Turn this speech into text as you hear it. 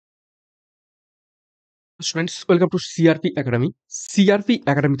Students welcome to CRP academy. CRP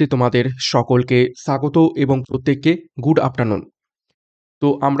একাডেমিতে তোমাদের সকলকে স্বাগত এবং প্রত্যেককে গুড আফটারনুন। তো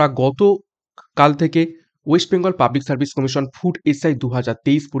আমরা কাল থেকে West Bengal public service commission food SI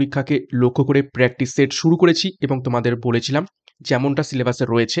 2023 পরীক্ষাকে লক্ষ্য করে প্র্যাকটিস সেট শুরু করেছি এবং তোমাদের বলেছিলাম যেমনটা সিলেবাসে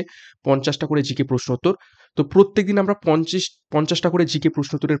রয়েছে 50টা করে জিকে প্রশ্নোত্তর। তো প্রত্যেকদিন আমরা 50টা করে জিকে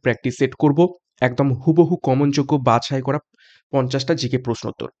প্রশ্নোত্তরের প্র্যাকটিস সেট করব, একদম হুবহু কমনযোগ্য বাছাই করা 50টা জিকে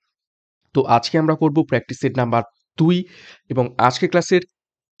প্রশ্নোত্তর। তো আজকে আমরা করব প্র্যাকটিস সেট নাম্বার 2 এবং আজকের ক্লাসের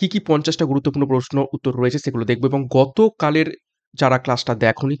কি 50টা গুরুত্বপূর্ণ প্রশ্ন উত্তর রয়েছে সেগুলো দেখব এবং গতকালের যারা ক্লাসটা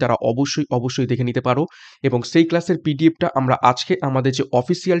দেখোনি তারা অবশ্যই দেখে নিতে পারো এবং সেই ক্লাসের পিডিএফটা আমরা আজকে আমাদের যে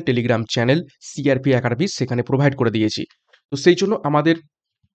official Telegram channel CRP academy সেখানে প্রোভাইড করে দিয়েছি। তো সেই জন্য আমাদের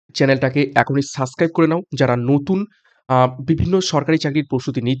চ্যানেলটাকে এখনই সাবস্ক্রাইব করে নাও যারা নতুন বিভিন্ন সরকারি চাকরির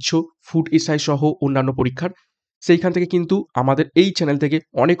প্রস্তুতি নিচ্ছ, ফুড এসআই সহ অন্যান্য পরীক্ষার। সেইখান থেকে কিন্তু আমাদের এই চ্যানেল থেকে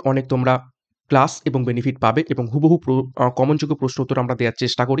অনেক তোমরা ক্লাস এবং বেনিফিট পাবে এবং হুবহু কমনযোগ্য প্রশ্ন উত্তর আমরা দেওয়ার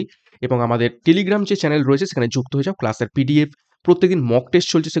চেষ্টা করি এবং আমাদের টেলিগ্রাম যে চ্যানেল রয়েছে সেখানে যুক্ত হয়ে যাও। ক্লাসের পিডিএফ, প্রত্যেকদিন মক টেস্ট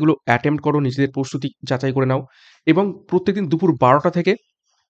চলছে, সেগুলো অ্যাটেম্প্ট করো, নিজেদের প্রস্তুতি যাচাই করে নাও এবং প্রত্যেকদিন দুপুর 12টা থেকে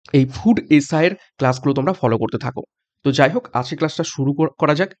এই ফুড এসআইয়ের ক্লাসগুলো তোমরা ফলো করতে থাকো। তো যাই হোক, আজকে ক্লাসটা শুরু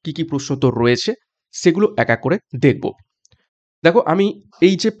করা যাক। কি প্রশ্ন উত্তর রয়েছে সেগুলো এক এক করে দেখব। দেখো, আমি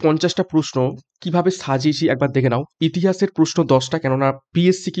এই যে 50টা প্রশ্ন কিভাবে সাজিয়েছি একবার দেখে নাও। ইতিহাসের প্রশ্ন 10টা, কেননা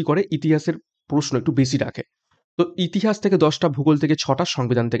পিএসসি কি করে ইতিহাসের প্রশ্ন একটু বেশি রাখে। তো ইতিহাস থেকে 10টা, ভূগোল থেকে 6টা,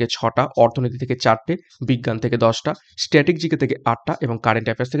 সংবিধান থেকে 6টা, অর্থনীতি থেকে 4টে, বিজ্ঞান থেকে 10টা, স্ট্যাটিক জিকে থেকে 8টা এবং কারেন্ট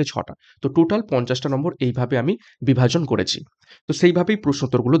অ্যাফেয়ার্স থেকে 6টা। তো টোটাল 50টা নম্বর এইভাবে আমি বিভাজন করেছি। তো সেইভাবেই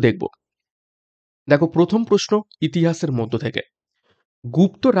প্রশ্নোত্তরগুলো দেখব। দেখো, প্রথম প্রশ্ন ইতিহাসের মধ্য থেকে।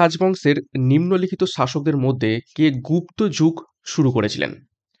 গুপ্ত রাজবংশের নিম্নলিখিত শাসকদের মধ্যে কে গুপ্ত যুগ শুরু করেছিলেন?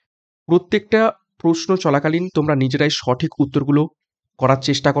 প্রত্যেকটা প্রশ্ন চলাকালীন তোমরা নিজেরাই সঠিক উত্তরগুলো করার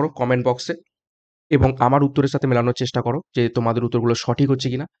চেষ্টা করো কমেন্ট বক্সে এবং আমার উত্তরের সাথে মেলানোর চেষ্টা করো যে তোমাদের উত্তরগুলো সঠিক হচ্ছে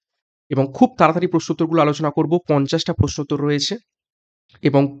কিনা। এবং খুব তাড়াতাড়ি প্রশ্নোত্তরগুলো আলোচনা করব। 50টা প্রশ্নোত্তর রয়েছে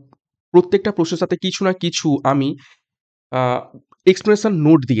এবং প্রত্যেকটা প্রশ্নের সাথে কিছু না কিছু আমি এক্সপ্লেনেশন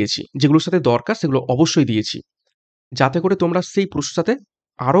নোট দিয়েছি, যেগুলোর সাথে দরকার সেগুলো অবশ্যই দিয়েছি, যাতে করে তোমরা সেই প্রশ্নের সাথে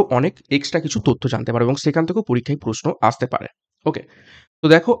আরও অনেক এক্সট্রা কিছু তথ্য জানতে পারো এবং সেখান থেকেও পরীক্ষায় প্রশ্ন আসতে পারে। ওকে, তো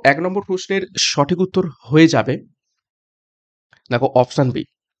দেখো 1 নম্বর প্রশ্নের সঠিক উত্তর হয়ে যাবে, দেখো অপশান বি,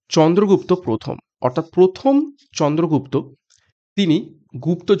 চন্দ্রগুপ্ত প্রথম। অর্থাৎ প্রথম চন্দ্রগুপ্ত তিনি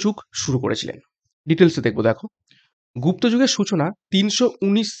গুপ্ত যুগ শুরু করেছিলেন। ডিটেলসে দেখবো। দেখো, গুপ্ত যুগের সূচনা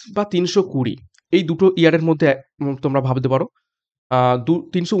 319 বা 320 এই দুটো ইয়ারের মধ্যে তোমরা ভাবতে পারো।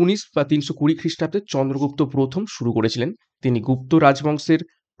 319 বা 320 খ্রিস্টাব্দে চন্দ্রগুপ্ত প্রথম শুরু করেছিলেন। তিনি গুপ্ত রাজবংশের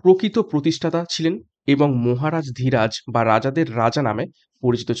প্রকৃত প্রতিষ্ঠাতা ছিলেন এবং মহারাজ ধীরাজ বা রাজাদের রাজা নামে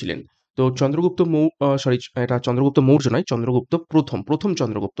পরিচিত ছিলেন। তো চন্দ্রগুপ্ত এটা চন্দ্রগুপ্ত মৌর্য নয়, চন্দ্রগুপ্ত প্রথম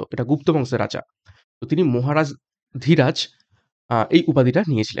চন্দ্রগুপ্ত, এটা গুপ্ত বংশের রাজা। তো তিনি মহারাজ ধীরাজ এই উপাধিটা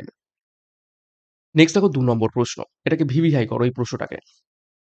নিয়েছিলেন। নেক্সট দেখো 2 নম্বর প্রশ্ন, এটাকে ভিভিহাই করো এই প্রশ্নটাকে।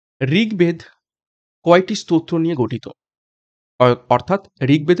 ঋগ্বেদ কয়টি স্তোত্র নিয়ে গঠিত? অর্থাৎ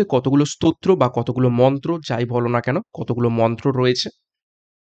ঋগ্বেদে কতগুলো স্তোত্র বা কতগুলো মন্ত্র, যাই বলো না কেন, কতগুলো মন্ত্র রয়েছে?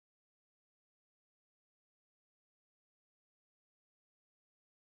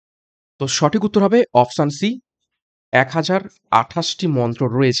 তো সঠিক উত্তর হবে অপশান সি, 1028টি মন্ত্র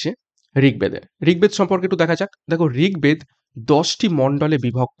রয়েছে ঋগ্বেদে। ঋগ্বেদ সম্পর্কে একটু দেখা যাক। দেখো, ঋগ্বেদ 10টি মণ্ডলে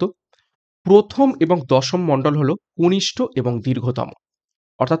বিভক্ত। প্রথম এবং দশম মণ্ডল হলো কনিষ্ঠ এবং দীর্ঘতম।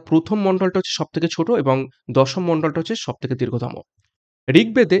 অর্থাৎ প্রথম মণ্ডলটা হচ্ছে সব থেকে ছোট এবং দশম মণ্ডলটা হচ্ছে সব থেকে দীর্ঘতম।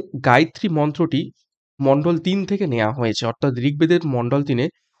 ঋগ্বেদে গায়ত্রী মন্ত্রটি মণ্ডল 3 থেকে নেওয়া হয়েছে। অর্থাৎ ঋগ্বেদের মণ্ডল 3-এ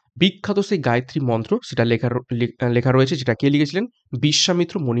বিখ্যাত সেই গায়ত্রী মন্ত্র সেটা লেখা রয়েছে, যেটা কে লিখেছিলেন?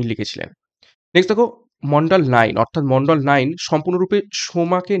 বিশ্বামিত্র মুনি লিখেছিলেন। নেক্সট দেখো, মণ্ডল 9, অর্থাৎ মণ্ডল 9 সম্পূর্ণরূপে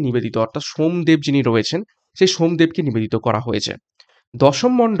সোমাকে নিবেদিত, অর্থাৎ সোমদেব যিনি রয়েছেন সেই সোমদেবকে নিবেদিত করা হয়েছে।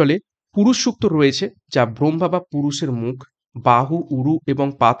 দশম মণ্ডলে পুরুষ সূক্ত রয়েছে, যা ব্রহ্মা বা পুরুষের মুখ, বাহু, উরু এবং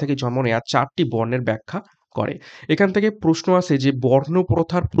পা থেকে জন্ম নেওয়া 4টি বর্ণের ব্যাখ্যা করে। এখান থেকে প্রশ্ন আসে যে বর্ণ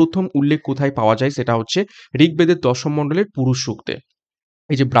প্রথার প্রথম উল্লেখ কোথায় পাওয়া যায়? সেটা হচ্ছে ঋগ্বেদের দশম মণ্ডলের পুরুষ সূক্তে।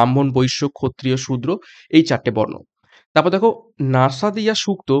 এই যে ব্রাহ্মণ, বৈশ্য, ক্ষত্রিয়, শূদ্র, এই 4টে বর্ণ। তারপর দেখো, নাসাদিয়া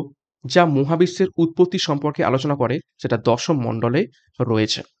সূক্ত, যা মহাবিশ্বের উৎপত্তি সম্পর্কে আলোচনা করে, সেটা দশম মণ্ডলে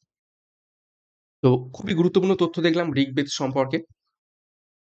রয়েছে। তো খুবই গুরুত্বপূর্ণ তথ্য দেখলাম ঋগ্বেদ সম্পর্কে।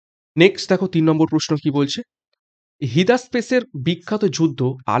 নেক্সট দেখো 3 নম্বর প্রশ্ন কি বলছে। হিদাস্পেসের বিখ্যাত যুদ্ধ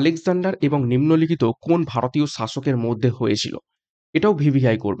আলেকজান্ডার এবং নিম্নলিখিত কোন ভারতীয় শাসকের মধ্যে হয়েছিল? এটাও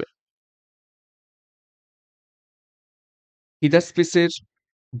ভিভিআই করবে। হিদাস্পেসের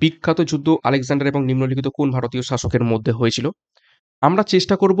বিখ্যাত যুদ্ধ আলেকজান্ডার এবং নিম্নলিখিত কোন ভারতীয় শাসকের মধ্যে হয়েছিল? আমরা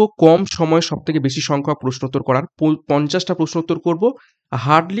চেষ্টা করব কম সময়ে সবথেকে বেশি সংখ্যক প্রশ্নোত্তর করার। 50টা প্রশ্নোত্তর করব,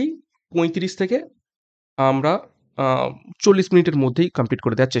 হার্ডলি 35 থেকে আমরা 40 মিনিটের মধ্যেই কমপ্লিট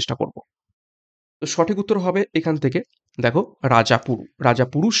করে দেওয়ার চেষ্টা করব। তো সঠিক উত্তর হবে এখান থেকে দেখো রাজাপুরু।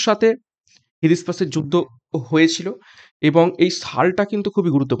 রাজাপুরুর সাথে হিরিসপাসের যুদ্ধ হয়েছিল এবং এই সালটা কিন্তু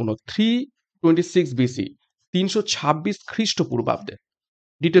খুবই গুরুত্বপূর্ণ। 326 বিসি, 326 খ্রিস্টপূর্বাব্দে।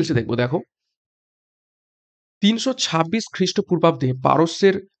 ডিটেলসে দেখব দেখো। 326 খ্রিস্টপূর্বাব্দে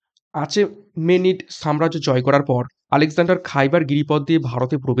পারস্যের আচেমেনিড সাম্রাজ্য জয় করার পর আলেকজান্ডার খাইবার গিরিপথ দিয়ে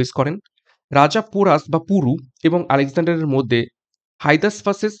ভারতে প্রবেশ করেন। রাজা পোরাস বা পুরু এবং আলেকজান্ডারের মধ্যে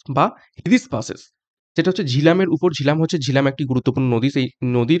হাইদাসপাসেস বা হিদিসপাসেস, যেটা হচ্ছে ঝিলামের উপর, ঝিলাম হচ্ছে ঝিলাম একটি গুরুত্বপূর্ণ নদী, সেই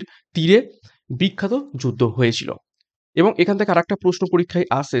নদীর তীরে বিখ্যাত যুদ্ধ হয়েছিল। এবং এখান থেকে আরেকটা প্রশ্ন পরীক্ষায়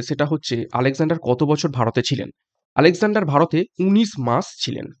আসে, সেটা হচ্ছে আলেকজান্ডার কত বছর ভারতে ছিলেন? আলেকজান্ডার ভারতে 19 মাস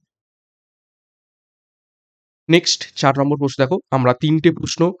ছিলেন। নেক্সট 4 নম্বর প্রশ্ন দেখো। আমরা 3টে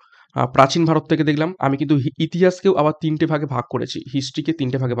প্রশ্ন প্রাচীন ভারত থেকে দেখলাম। আমি কিন্তু ইতিহাসকেও আবার 3টে ভাগে ভাগ করেছি। হিস্ট্রিকে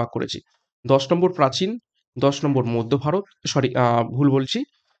 3টে ভাগে ভাগ করেছি। 10 নম্বর প্রাচীন, 10 নম্বর মধ্য ভারত, সরি ভুল বলছি।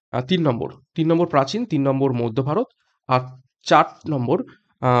 3 নম্বর প্রাচীন, 3 নম্বর মধ্য ভারত আর 4 নম্বর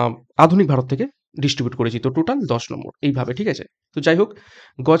আ আধুনিক ভারত থেকে ডিস্ট্রিবিউট করেছি। তো টোটাল 10 নম্বর এইভাবে, ঠিক আছে? তো যাই হোক,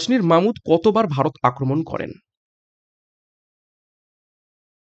 গজনির মামুদ কতবার ভারত আক্রমণ করেন?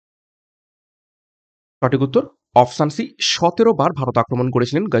 সঠিক উত্তর অপশন সি, 17 বার ভারত আক্রমণ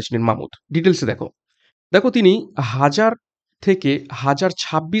করেছিলেন গজনির মামুদ। ডিটেলসে দেখো। দেখো তিনি 1000 থেকে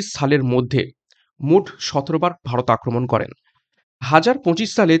 1026 সালের মধ্যে মোট 17 বার ভারত আক্রমণ করেন। 1025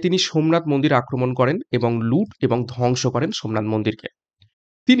 সালে তিনি সোমনাথ মন্দির আক্রমণ করেন এবং লুট এবং ধ্বংস করেন সোমনাথ মন্দিরকে।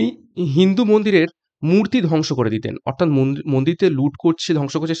 তিনি হিন্দু মন্দিরের মূর্তি ধ্বংস করে দিতেন। অর্থাৎ মন্দিরতে লুট করছে,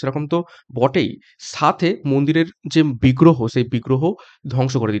 ধ্বংস করছে সেরকম তো বটেই, সাথে মন্দিরের যে বিগ্রহ, সেই বিগ্রহ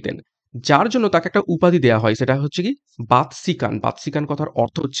ধ্বংস করে দিতেন। যার জন্য তাকে একটা উপাধি দেয়া হয়, সেটা হচ্ছে কি বাতসিকান। বাতসিকান কথার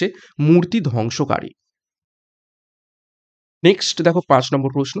অর্থ হচ্ছে মূর্তি ধ্বংসকারী। নেক্সট দেখো 5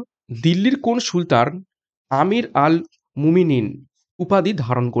 নম্বর প্রশ্ন। দিল্লির কোন সুলতান আমির আল মুমিনিন উপাধি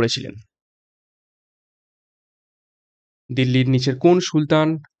ধারণ করেছিলেন? দিল্লির নিচের কোন সুলতান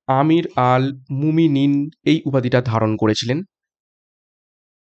আমির আল মুমিনিন এই উপাধিটা ধারণ করেছিলেন?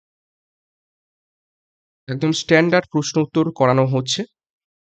 একদম স্ট্যান্ডার্ড প্রশ্ন উত্তর করানো হচ্ছে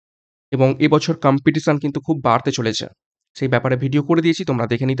এবং এবছর কম্পিটিশন কিন্তু খুব বাড়তে চলেছে। সেই ব্যাপারে ভিডিও করে দিয়েছি, তোমরা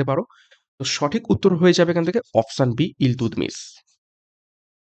দেখে নিতে পারো। তো সঠিক উত্তর হয়ে যাবে এখান থেকে অপশন বি, ইলতুৎমিশ।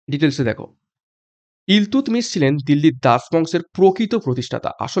 ডিটেলসে দেখো। ইলতুৎমিশ ছিলেন দিল্লির দাস বংশের প্রকৃত প্রতিষ্ঠাতা।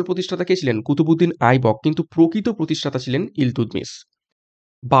 আসল প্রতিষ্ঠাতা কে ছিলেন? কুতুবউদ্দিন আইবক, কিন্তু প্রকৃত প্রতিষ্ঠাতা ছিলেন ইলতুৎমিশ।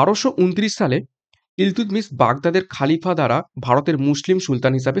 1229 সালে ইলতুৎমিশ বাগদাদের খালিফা দ্বারা ভারতের মুসলিম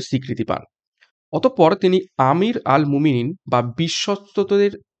সুলতান হিসাবে স্বীকৃতি পান। অতঃপর তিনি আমির আল মুমিনিন বা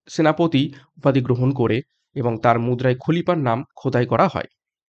বিশ্বস্তদের সেনাপতি উপাধি গ্রহণ করে এবং তার মুদ্রায় খলিফার নাম খোদাই করা হয়।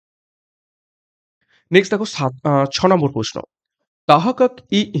 নেক্সট দেখো 6 নম্বর প্রশ্ন। তাহকাক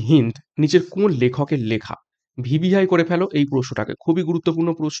ই হিন্দ নিচের কোন লেখকের লেখা? ভিভিআই করে ফেলো এই প্রশ্নটাকে, খুবই গুরুত্বপূর্ণ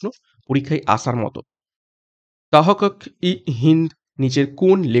প্রশ্ন, পরীক্ষায় আসার মতো। তাহকাক ই হিন্দ নিচের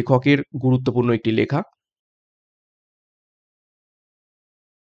কোন লেখকের গুরুত্বপূর্ণ একটি লেখা?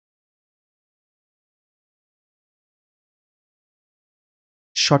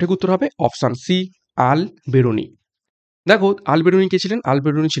 সঠিক উত্তর হবে অপশন সি, আল বেরুনি। দেখো আল বেরুনি কে ছিলেন? আল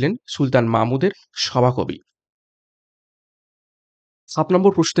বেরুনি ছিলেন সুলতান মাহমুদের সভাকবি। 7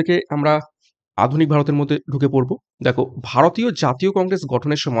 নম্বর প্রশ্ন থেকে আমরা আধুনিক ভারতের মধ্যে ঢুকে পড়ব। দেখো ভারতীয় জাতীয় কংগ্রেস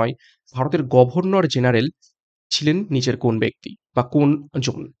গঠনের সময় ভারতের গভর্নর জেনারেল ছিলেন নিচের কোন ব্যক্তি বা কোন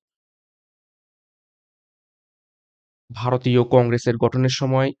জন? ভারতীয় কংগ্রেসের গঠনের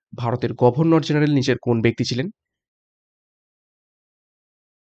সময় ভারতের গভর্নর জেনারেল নিচের কোন ব্যক্তি ছিলেন?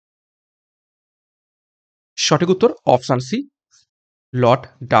 সঠিক উত্তর অপশন সি, লর্ড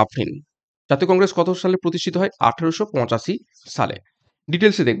ডাফরিন। জাতীয় কংগ্রেস কত সালে প্রতিষ্ঠিত হয়? 1885 সালে।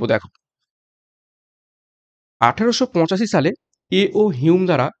 ডিটেলসে দেখবো দেখো। 1885 সালে এ.ও. হিউম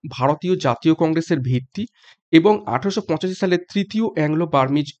দ্বারা ভারতীয় জাতীয় কংগ্রেসের ভিত্তি এবং 1885 সালের তৃতীয় অ্যাংলো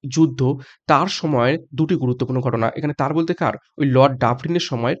বার্মিজ যুদ্ধ, তার সময়ের দুটি গুরুত্বপূর্ণ ঘটনা। এখানে তার বলতে কার? ওই লর্ড ডাফরিনের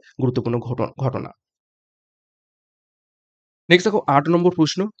সময়ের গুরুত্বপূর্ণ ঘটনা। নেক্সট দেখো 8 নম্বর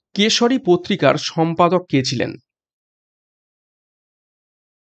প্রশ্ন। কেশরী পত্রিকার সম্পাদক কে ছিলেন?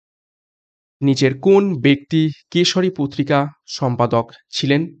 নিচের কোন ব্যক্তি কেশরী পত্রিকা সম্পাদক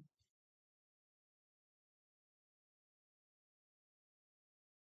ছিলেন?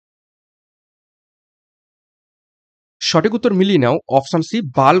 সঠিক উত্তর মিলিয়ে নাও, অপশন সি,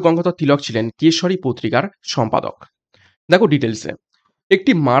 বাল গঙ্গাধর তিলক ছিলেন কেশরী পত্রিকার সম্পাদক। দেখো ডিটেলসে।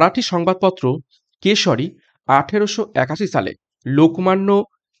 একটি মারাঠি সংবাদপত্র কেশরী 1881 সালে লোকমান্য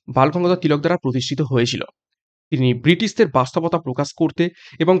বালগঙ্গাধর তিলক দ্বারা প্রতিষ্ঠিত হয়েছিল। তিনি ব্রিটিশদের বাস্তবতা প্রকাশ করতে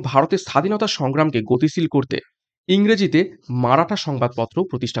এবং ভারতের স্বাধীনতা সংগ্রামকে গতিশীল করতে ইংরেজিতে মারাঠা সংবাদপত্র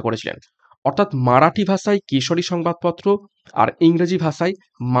প্রতিষ্ঠা করেছিলেন। অর্থাৎ মারাঠি ভাষায় কেশরী সংবাদপত্র আর ইংরেজি ভাষায়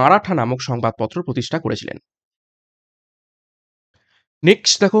মারাঠা নামক সংবাদপত্র প্রতিষ্ঠা করেছিলেন।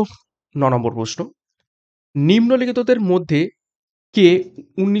 নেক্সট দেখো 9 নম্বর প্রশ্ন। নিম্নলিখিতদের মধ্যে কে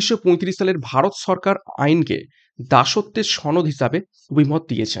 1935 সালের ভারত সরকার আইনকে দাসত্বের সনদ হিসাবে অভিমত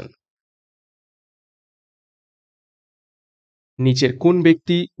দিয়েছেন? নিচের কোন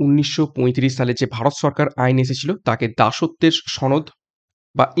ব্যক্তি 1935 সালে যে ভারত সরকার আইন এসেছিল তাকে দাসত্বের সনদ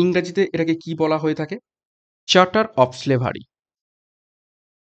বা ইংরেজিতে এটাকে কি বলা হয়ে থাকে? Charter of slavery.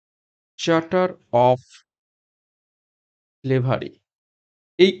 Charter of slavery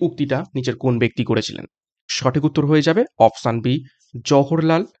এই উক্তিটা নিচের কোন ব্যক্তি করেছিলেন? সঠিক উত্তর হয়ে যাবে option B,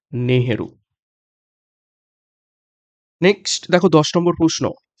 Jawaharlal Nehru. Next দেখো 10 নম্বর প্রশ্ন।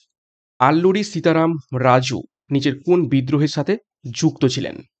 আল্লুরি সীতারাম রাজু নিচের কোন বিদ্রোহের সাথে যুক্ত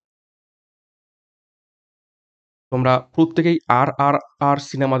ছিলেন? তোমরা প্রত্যেকেই আর আর আর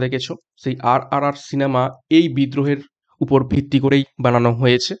সিনেমা দেখেছো। সেই আর আর আর সিনেমা এই বিদ্রোহের উপর ভিত্তি করেই বানানো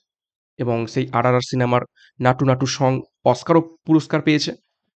হয়েছে এবং সেই আর আর আর সিনেমার নাটু নাটু সং অস্কারও পুরস্কার পেয়েছে।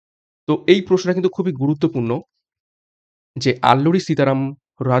 তো এই প্রশ্নটা কিন্তু খুবই গুরুত্বপূর্ণ যে আল্লুরি সীতারাম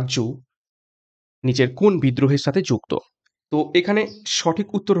রাজু নিচের কোন বিদ্রোহের সাথে যুক্ত? তো এখানে সঠিক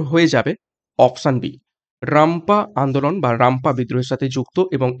উত্তর হয়ে যাবে অপশান বি, রামপা আন্দোলন বা রামপা বিদ্রোহের সাথে যুক্ত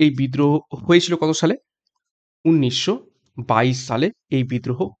এবং এই বিদ্রোহ হয়েছিল কত সালে? 1922 সালে এই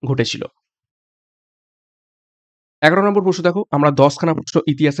বিদ্রোহ ঘটেছিল। 11 নম্বর প্রশ্ন দেখো, আমরা 10 খানা প্রশ্ন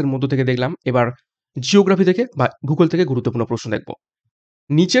ইতিহাসের মধ্য থেকে দেখলাম। এবার জিওগ্রাফি থেকে বা ভূগোল থেকে গুরুত্বপূর্ণ প্রশ্ন দেখব।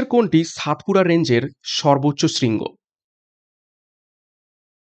 নিচের কোনটি সাতপুরা রেঞ্জের সর্বোচ্চ শৃঙ্গ?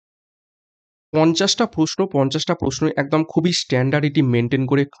 50টা প্রশ্ন একদম খুবই স্ট্যান্ডার্ডিটি মেনটেন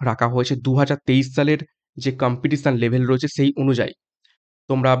করে রাখা হয়েছে 2023 সালের যে কম্পিটিশন লেভেল রয়েছে সেই অনুযায়ী।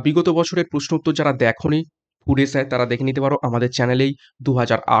 তোমরা বিগত বছরের প্রশ্ন উত্তর যারা দেখোনি ফুডেসায় তারা দেখে নিতে পারো আমাদের চ্যানেলেই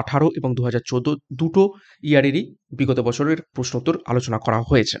 2018 এবং 2014 দুটো ইয়ারেরই বিগত বছরের প্রশ্ন উত্তর আলোচনা করা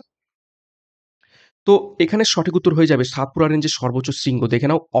হয়েছে। তো এখানে সঠিক উত্তর হয়ে যাবে সাতপুরা রেঞ্জের সর্বোচ্চ শৃঙ্গ। দেখে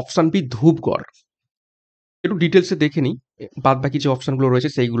নাও অপশান বি, ধূপগড়। একটু ডিটেলসে দেখে নিই বাদ বাকি যে অপশানগুলো রয়েছে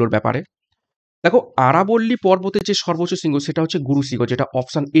সেইগুলোর ব্যাপারে। দেখো আরাবল্লী পর্বতের যে সর্বোচ্চ শৃঙ্গ সেটা হচ্ছে গুরুশৃঙ্গ, যেটা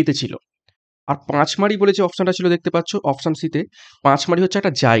অপশান এ তে ছিল। আর পাঁচমারি বলে যে অপশানটা ছিল দেখতে পাচ্ছ অপশান সি তে, পাঁচমারি হচ্ছে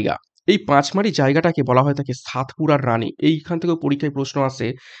একটা জায়গা। এই পাঁচমারি জায়গাটাকে বলা হয়ে থাকে সাতপুরার রানী। এইখান থেকেও পরীক্ষায় প্রশ্ন আসে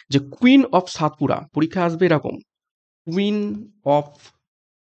যে কুইন অফ সাতপুরা, পরীক্ষায় আসবে এরকম, কুইন অফ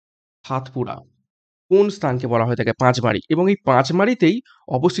সাতপুরা কোন স্থানকে বলা হয়ে থাকে? পাঁচমারি। এবং এই পাঁচমারিতেই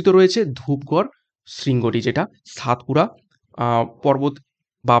অবস্থিত রয়েছে ধূপগড় শৃঙ্গটি, যেটা সাতপুরা পর্বত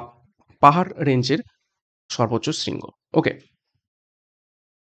বা পাহাড় রেঞ্জের সর্বোচ্চ শৃঙ্গ। ওকে,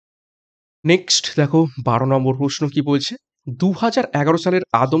 নেক্সট দেখো 12 নম্বর প্রশ্ন কি বলছে। 2011 সালের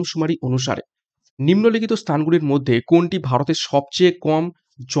আদমশুমারি অনুসারে নিম্নলিখিত স্থানগুলির মধ্যে কোনটি ভারতের সবচেয়ে কম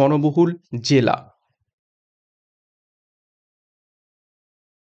জনবহুল জেলা?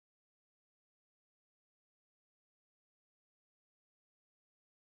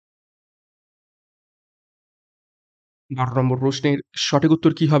 বারো নম্বর প্রশ্নের সঠিক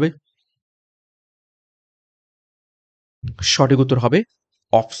উত্তর কি হবে? সঠিক উত্তর হবে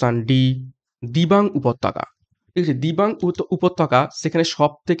অপশান ডি, দিবাং উপত্যকা। ঠিক আছে, দিবাং উপত্যকা সেখানে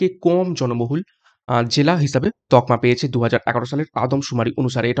সব থেকে কম জনবহুল জেলা হিসাবে তকমা পেয়েছে 2011 সালের আদমশুমারি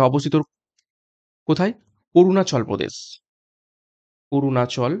অনুসারে। এটা অবস্থিত কোথায়? অরুণাচল প্রদেশ।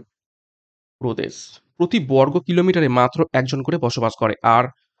 অরুণাচল প্রদেশ। প্রতি বর্গ কিলোমিটারে মাত্র একজন করে বসবাস করে। আর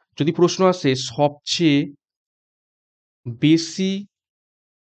যদি প্রশ্ন আসে সবচেয়ে বেশি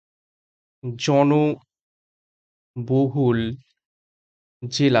জনবহুল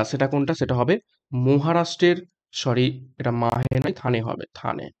জেলা সেটা কোনটা? সেটা হবে মহারাষ্ট্রের, সরি এটা মাহে নয় থানে হবে,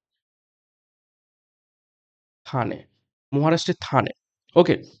 থানে, থানে, মহারাষ্ট্রের থানে।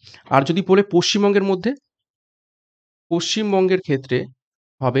 ওকে, আর যদি বলে পশ্চিমবঙ্গের মধ্যে, পশ্চিমবঙ্গের ক্ষেত্রে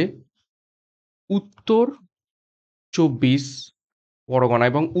হবে উত্তর 24 পরগনা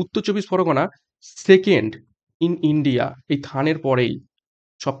এবং উত্তর 24 পরগনা সেকেন্ড ইন ইন্ডিয়া এই থানের পরেই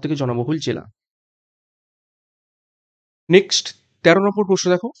সব থেকে জনবহুল জেলা। নেক্সট 13 নম্বর প্রশ্ন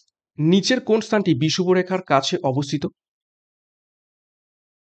দেখো, নিচের কোন স্থানটি বিষুবরেখার কাছে অবস্থিত?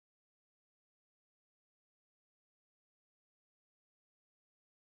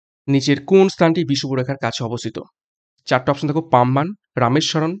 নিচের কোন স্থানটি বিষুবরেখার কাছে অবস্থিত? চারটা অপশন দেখো, পাম্বান,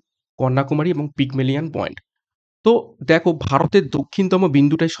 রামেশ্বরম, কন্যাকুমারী এবং পিগমেলিয়ান পয়েন্ট। তো দেখো ভারতের দক্ষিণতম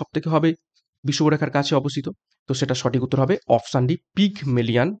বিন্দুটাই সব থেকে হবে বিষুবরেখার কাছে অবস্থিত। তো সেটা সঠিক উত্তর হবে অপশান ডি,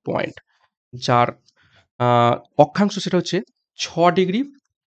 পিগমেলিয়ান পয়েন্ট, যার অক্ষাংশ সেটা হচ্ছে 6 ডিগ্রি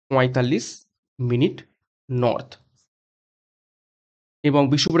 45 মিনিট নর্থ। এবং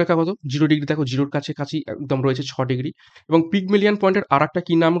বিষুবরেখা কত? 0 ডিগ্রি, দেখো জিরোর কাছে কাছেই একদম রয়েছে 6 ডিগ্রি। এবং পিগমেলিয়ান পয়েন্টের আর একটা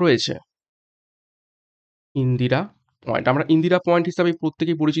কি নাম রয়েছে? ইন্দিরা পয়েন্ট। আমরা ইন্দিরা পয়েন্ট হিসাবে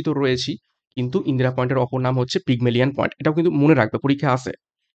প্রত্যেকেই পরিচিত রয়েছি, কিন্তু ইন্দিরা পয়েন্টের অপর নাম হচ্ছে পিগমেলিয়ান পয়েন্ট। এটাও কিন্তু মনে রাখবে, পরীক্ষায় আসে।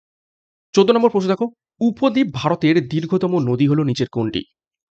 14 নম্বর প্রশ্ন দেখো, উপদ্বীপ ভারতের দীর্ঘতম নদী হলো নিচের কোনটি?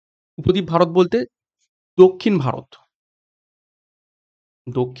 উপদ্বীপ ভারত বলতে দক্ষিণ ভারত,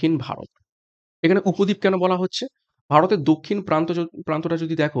 দক্ষিণ ভারত। এখানে উপদ্বীপ কেন বলা হচ্ছে? ভারতের দক্ষিণ প্রান্তটা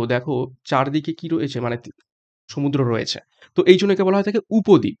যদি দেখো, দেখো চারদিকে কি রয়েছে, মানে সমুদ্র রয়েছে। তো এই জন্য একে বলা হয় থাকে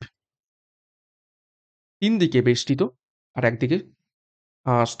উপদ্বীপ। 3 দিকে বেষ্টিত আর একদিকে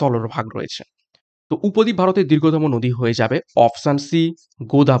স্থলভাগ রয়েছে। তো উপদ্বীপ ভারতের দীর্ঘতম নদী হয়ে যাবে অপশন সি,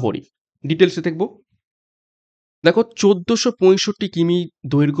 গোদাবরী। ডিটেলসে দেখব। দেখো 1465 কিমি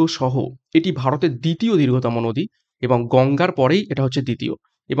দৈর্ঘ্য সহ এটি ভারতের দ্বিতীয় দীর্ঘতম নদী, এবং গঙ্গার পরেই এটা হচ্ছে দ্বিতীয়,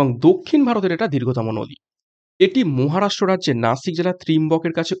 এবং দক্ষিণ ভারতের এটা দীর্ঘতম নদী। এটি মহারাষ্ট্র রাজ্যের নাসিক জেলার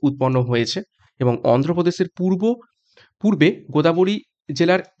ত্রিম্বকের কাছে উৎপন্ন হয়েছে, এবং অন্ধ্রপ্রদেশের পূর্বে গোদাবরী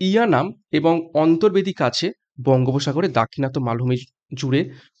জেলার ইয়ানাম এবং অন্তর্বেদী কাছে বঙ্গোপসাগরের দাক্ষিণাত্য মালভূমি জুড়ে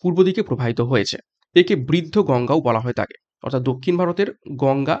পূর্ব দিকে প্রবাহিত হয়েছে। একে বৃদ্ধ গঙ্গাও বলা হয়ে থাকে, অর্থাৎ দক্ষিণ ভারতের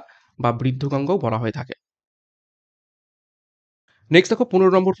গঙ্গা বা বৃদ্ধ গঙ্গাও বলা হয়ে থাকে। নেক্সট দেখো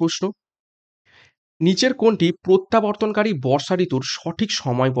 15 নম্বর প্রশ্ন, নিচের কোনটি প্রত্যাবর্তনকারী বর্ষা ঋতুর সঠিক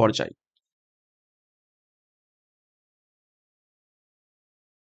সময় পর্যায়?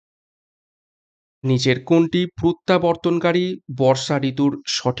 নিচের কোনটি প্রত্যাবর্তনকারী বর্ষা ঋতুর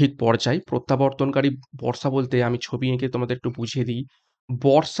সঠিক পর্যায়? প্রত্যাবর্তনকারী বর্ষা বলতে আমি ছবি এঁকে তোমাদের একটু বুঝিয়ে দিই।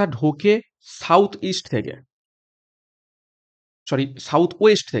 বর্ষা ঢোকে সাউথ ইস্ট থেকে, সরি সাউথ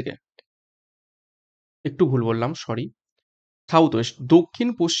ওয়েস্ট থেকে, একটু ভুল বললাম, সরি। সাউথ ওয়েস্ট, দক্ষিণ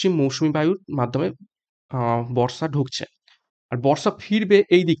পশ্চিম মৌসুমী বায়ুর মাধ্যমে বর্ষা ঢুকছে, আর বর্ষা ফিরবে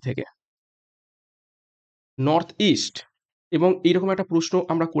এই দিক থেকে, নর্থ ইস্ট। এবং এইরকম একটা প্রশ্ন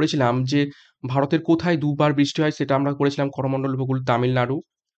আমরা করেছিলাম যে ভারতের কোথায় দুবার বৃষ্টি হয়, সেটা আমরা করেছিলাম করমণ্ডল উপকূল তামিলনাড়ু,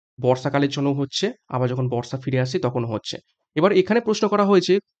 বর্ষাকালের জন্য হচ্ছে, আবার যখন বর্ষা ফিরে আসে তখন হচ্ছে। এবার এখানে প্রশ্ন করা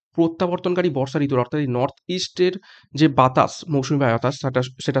হয়েছে প্রত্যাবর্তনকারী বর্ষা ঋতুর, অর্থাৎ নর্থ ইস্টের যে বাতাস, মৌসুমী বাতাস,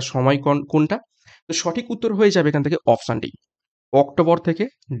 সেটা সময় কোনটা? তো সঠিক উত্তর হয়ে যাবে এখান থেকে অপশন ডি, অক্টোবর থেকে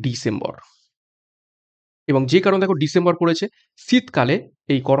ডিসেম্বর। এবং যে কারণে দেখো ডিসেম্বর পড়েছে, শীতকালে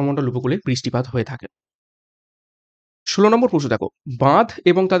এই করমণ্ডল উপকূলে বৃষ্টিপাত হয়ে থাকে। 16 নম্বর প্রশ্ন দেখো, বাঁধ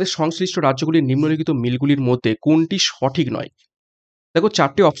এবং তাদের সংশ্লিষ্ট রাজ্যগুলির নিম্নলিখিত মিলগুলির মধ্যে কোনটি সঠিক নয়? দেখো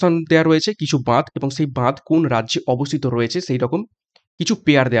 4টে অপশন দেয়া রয়েছে, কিছু বাঁধ এবং সেই বাঁধ কোন রাজ্যে অবস্থিত রয়েছে সেই রকম কিছু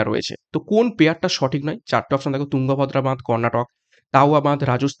পেয়ার দেয়া রয়েছে। তো কোন পেয়ারটা সঠিক নয়? 4টে অপশন দেখো, তুঙ্গভদ্রা বাঁধ কর্ণাটক, তাওয়া বাঁধ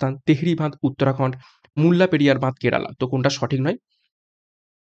রাজস্থান, তেহরি বাঁধ উত্তরাখণ্ড, মুল্লা পেরিয়ার বাঁধ কেরালা। তো কোনটা সঠিক নয়?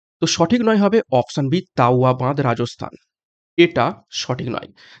 তো সঠিক নয় হবে অপশন বি, তাওয়া বাঁধ রাজস্থান। এটা সঠিক নয়।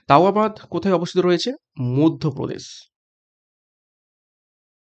 তাওয়া বাঁধ কোথায় অবস্থিত রয়েছে? মধ্যপ্রদেশ,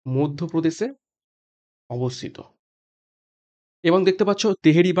 মধ্যপ্রদেশে অবস্থিত। এবং দেখতে পাচ্ছ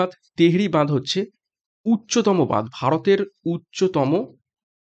তেহরি বাঁধ, তেহরি বাঁধ হচ্ছে উচ্চতম বাঁধ, ভারতের উচ্চতম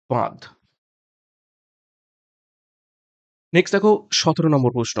বাঁধ। নেক্সট দেখো 17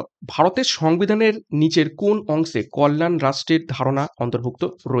 নম্বর প্রশ্ন, ভারতের সংবিধানের নিচের কোন অংশে কল্যাণ রাষ্ট্রের ধারণা অন্তর্ভুক্ত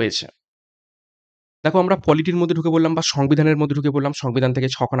রয়েছে? দেখো আমরা পলিটির মধ্যে ঢুকে বললাম বা সংবিধানের মধ্যে ঢুকে বললাম, সংবিধান থেকে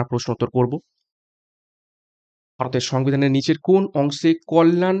 6খানা প্রশ্ন উত্তর করব। ভারতের সংবিধানের নিচের কোন অংশে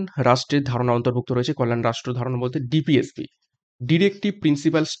কল্যাণ রাষ্ট্রের ধারণা অন্তর্ভুক্ত রয়েছে? কল্যাণ রাষ্ট্র ধারণা বলতে DPSP, directive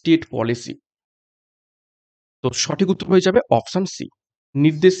principal state policy. তো সঠিক উত্তর হয়ে যাবে অপশন সি,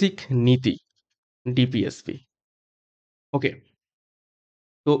 নির্দেশিক নীতি, ডিপিএসপি। ওকে,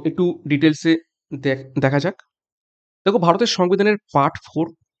 তো একটু ডিটেলসে দেখা যাক। দেখো ভারতের সংবিধানের পার্ট 4,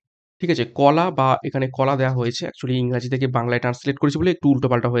 ঠিক আছে, কলা, বা এখানে কলা দেওয়া হয়েছে, অ্যাকচুয়ালি ইংরাজি থেকে বাংলায় ট্রান্সলেট করেছি বলে একটু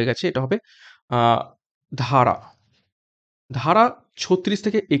উল্টোপাল্টা হয়ে গেছে। এটা হবে ধারা, ধারা 36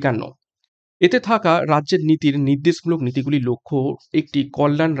 থেকে 51। এতে থাকা রাজ্যের নীতির নির্দেশমূলক নীতিগুলির লক্ষ্য একটি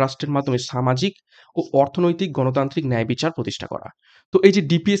কল্যাণ রাষ্ট্রের মাধ্যমে সামাজিক ও অর্থনৈতিক গণতান্ত্রিক ন্যায় বিচার প্রতিষ্ঠা করা। তো এই যে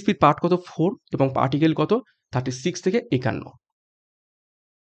ডিপিএসপির পার্ট কত 4 এবং আর্টিকেল কত 36 থেকে 51।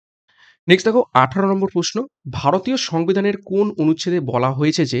 নেক্সট দেখো 18 নম্বর প্রশ্ন, ভারতীয় সংবিধানের কোন অনুচ্ছেদে বলা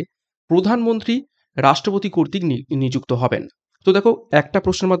হয়েছে যে প্রধানমন্ত্রী রাষ্ট্রপতি কর্তৃক নিযুক্ত হবেন? তো দেখো একটা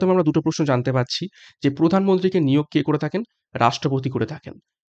প্রশ্নের মাধ্যমে আমরা দুটো প্রশ্ন জানতে পারছি, যে প্রধানমন্ত্রীকে নিয়োগ কে করে থাকেন? রাষ্ট্রপতি করে থাকেন।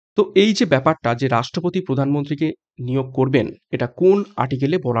 তো এই যে ব্যাপারটা যে রাষ্ট্রপতি প্রধানমন্ত্রীকে নিয়োগ করবেন, এটা কোন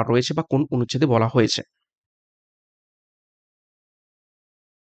আর্টিকেলে বলা রয়েছে বা কোন অনুচ্ছেদে বলা হয়েছে?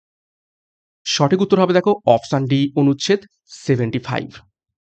 সঠিক উত্তর হবে দেখো অপশন ডি, অনুচ্ছেদ 75।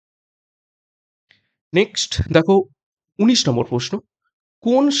 নেক্সট দেখো 19 নম্বর প্রশ্ন,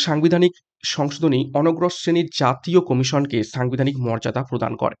 কোন সাংবিধানিক সংশোধনী অনগ্রসর শ্রেণীর জাতীয় কমিশনকে সাংবিধানিক মর্যাদা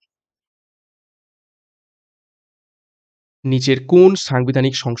প্রদান করে? নিচের কোন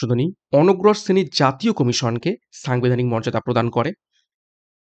সাংবিধানিক সংশোধনী অনগ্রসর শ্রেণীর জাতীয় কমিশনকে সাংবিধানিক মর্যাদা প্রদান করে?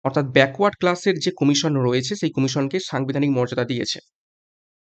 অর্থাৎ ব্যাকওয়ার্ড ক্লাসের যে কমিশন রয়েছে সেই কমিশনকে সাংবিধানিক মর্যাদা দিয়েছে।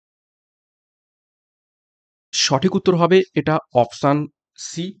 সঠিক উত্তর হবে এটা অপশান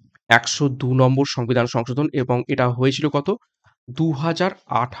সি, ১০২ নম্বর সংবিধান সংশোধন, এবং এটা হয়েছিল কত?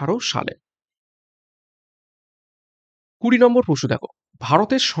 ২০১৮ সালে। ২০ নম্বর প্রশ্ন দেখো,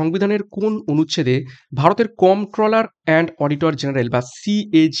 ভারতের সংবিধানের কোন অনুচ্ছেদে ভারতের কম্পট্রোলার অ্যান্ড অডিটর জেনারেল বা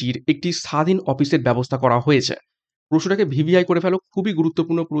সিএজির একটি স্বাধীন অফিসের ব্যবস্থা করা হয়েছে? প্রশ্নটাকে ভিভিআই করে ফেলো, খুবই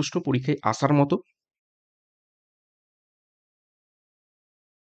গুরুত্বপূর্ণ প্রশ্ন, পরীক্ষায় আসার মতো।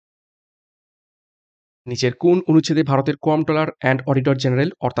 নিচের কোন অনুচ্ছেদে ভারতের কম্পট্রোলার অ্যান্ড অডিটর জেনারেল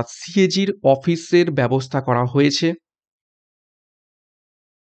অর্থাৎ সিএজির অফিসের ব্যবস্থা করা হয়েছে?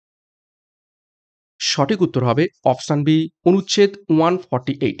 সঠিক উত্তর হবে অপশান বি, অনুচ্ছেদ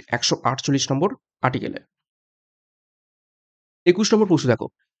 148, ১৪৮ নম্বর আর্টিকেলে। ২১ নম্বর প্রশ্ন দেখো,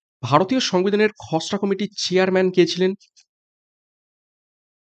 ভারতীয় সংবিধানের খসড়া কমিটির চেয়ারম্যান কে ছিলেন?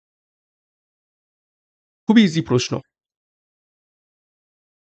 খুবই ইজি প্রশ্ন।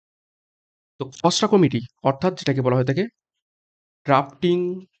 তো খসড়া কমিটি অর্থাৎ যেটাকে বলা হয়ে থাকে ড্রাফটিং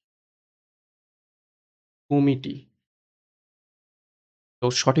কমিটি, তো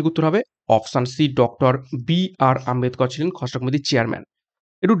সঠিক উত্তর হবে অপশান সি, ডক্টর বি আর আম্বেদকর ছিলেন খসড়া কমিটির চেয়ারম্যান।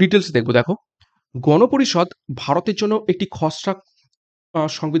 একটু ডিটেলস দেখবো, দেখো গণপরিষদ ভারতের জন্য একটি খসড়া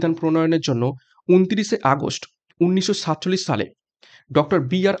সংবিধান প্রণয়নের জন্য ২৯শে আগস্ট ১৯৪৭ সালে ডক্টর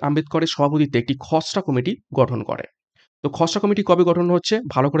বি আর আম্বেদকরের সভাপতিত্বে একটি খসড়া কমিটি গঠন করে। তো খসড়া কমিটি কবে গঠন হচ্ছে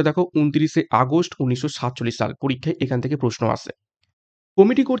ভালো করে দেখো, ২৯শে আগস্ট ১৯৪৭ সাল, পরীক্ষায় এখান থেকে প্রশ্ন আসে।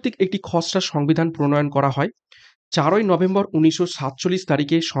 কমিটি কর্তৃক একটি খসড়া সংবিধান প্রণয়ন করা হয়। ৪ই নভেম্বর ১৯৪৭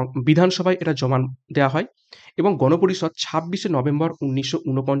 তারিখে বিধানসভায় এটা জমা দেওয়া হয় এবং গণপরিষদ ২৬শে নভেম্বর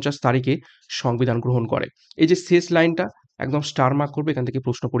 ১৯৪৯ তারিখে সংবিধান গ্রহণ করে। এই যে শেষ লাইনটা একদম স্টার মার্ক করবে, এখান থেকে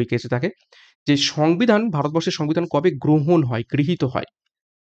প্রশ্ন পরীক্ষায় এসে থাকে যে সংবিধান, ভারতবর্ষের সংবিধান কবে গ্রহণ হয়, গৃহীত হয়,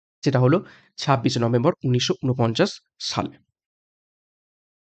 সেটা হলো ২৬শে নভেম্বর ১৯৪৯ সালে।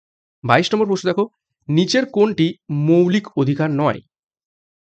 ২২ নম্বর প্রশ্ন দেখো, নিচের কোনটি মৌলিক অধিকার নয়?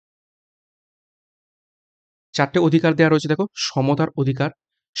 ৪টে অধিকার দেওয়া রয়েছে দেখো, সমতার অধিকার,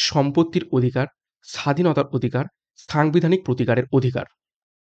 সম্পত্তির অধিকার, স্বাধীনতার অধিকার, সাংবিধানিক প্রতিকারের অধিকার।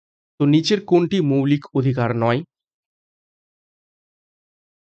 তো নিচের কোনটি মৌলিক অধিকার নয়?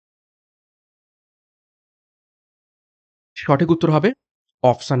 সঠিক উত্তর হবে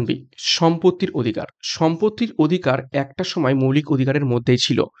অপশান বি, সম্পত্তির অধিকার। সম্পত্তির অধিকার একটা সময় মৌলিক অধিকারের মধ্যেই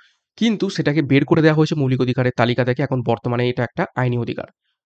ছিল, কিন্তু সেটাকে বের করে দেওয়া হয়েছে মৌলিক অধিকারের তালিকা থেকে, এখন বর্তমানে এটা একটা আইনি অধিকার।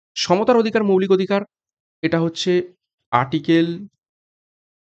 সমতার অধিকার মৌলিক অধিকার, এটা হচ্ছে আর্টিকেল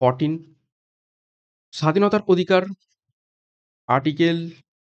 14। স্বাধীনতার অধিকার আর্টিকেল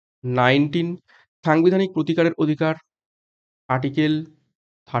 19। সাংবিধানিক প্রতিকারের অধিকার আর্টিকেল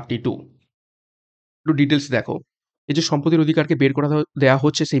 32। একটু ডিটেলস দেখো, এই যে সম্পত্তির অধিকারকে বের করে দেওয়া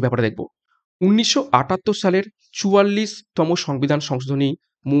হচ্ছে সেই ব্যাপারে দেখব। ১৯৭৮ সালের ৪৪তম সংবিধান সংশোধনী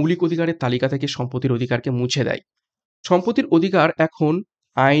মৌলিক অধিকারের তালিকা থেকে সম্পত্তির অধিকারকে মুছে দেয়। সম্পত্তির অধিকার এখন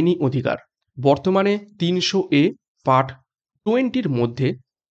আইনি অধিকার। বর্তমানে ৩০০ পার্ট 20-র মধ্যে,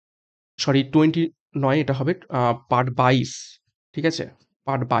 সরি 20 নয়, এটা হবে পার্ট 22, ঠিক আছে?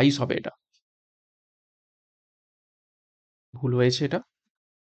 পার্ট 22 হবে এটা। ভুল হয়েছে এটা।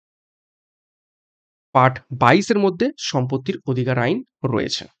 পার্ট 22 এর মধ্যে সম্পত্তির অধিকার আইন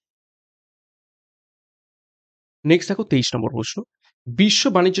রয়েছে। নেক্সট দেখো ২৩ নম্বর প্রশ্ন। বিশ্ব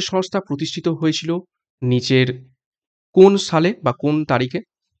বাণিজ্য সংস্থা প্রতিষ্ঠিত হয়েছিল নিচের কোন সালে বা কোন তারিখে?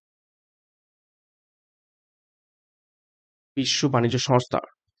 বিশ্ব বাণিজ্য সংস্থা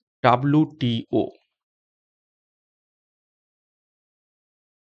WTO।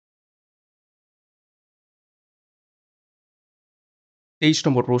 ২৩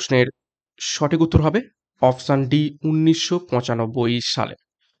 নম্বর প্রশ্নের সঠিক উত্তর হবে অপশান ডি, ১৯৯৫ সালে।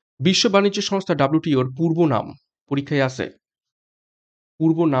 বিশ্ব বাণিজ্য সংস্থা WTO-র পূর্ব নাম পরীক্ষায় আসে।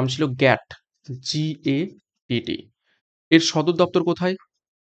 পূর্ব নাম ছিল গ্যাট, GATT। এর সদর দপ্তর কোথায়?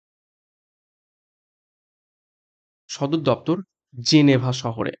 সদর দপ্তর জেনেভা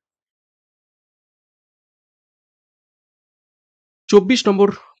শহরে। ২৪ নম্বর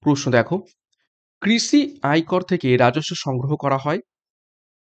প্রশ্ন দেখো, কৃষি আয়কর থেকে রাজস্ব সংগ্রহ করা হয়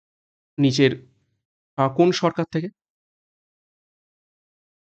নিচের কোন সরকার থেকে?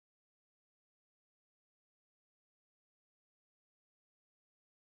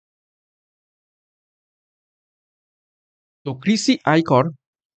 তো কৃষি আয়কর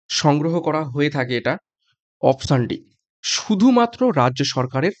সংগ্রহ করা হয়ে থাকে এটা অপশান ডি, শুধুমাত্র রাজ্য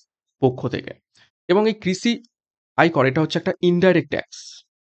সরকারের পক্ষ থেকে। এবং এই কৃষি আয়কর এটা হচ্ছে একটা ইনডাইরেক্ট ট্যাক্স,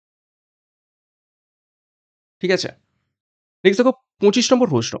 ঠিক আছে? নেক্সট দেখো ২৫ নম্বর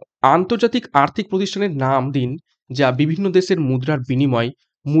প্রশ্ন, আন্তর্জাতিক আর্থিক প্রতিষ্ঠানের নাম দিন যা বিভিন্ন দেশের মুদ্রার বিনিময়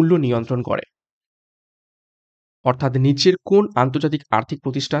মূল্য নিয়ন্ত্রণ করে? অর্থাৎ নিচের কোন আন্তর্জাতিক আর্থিক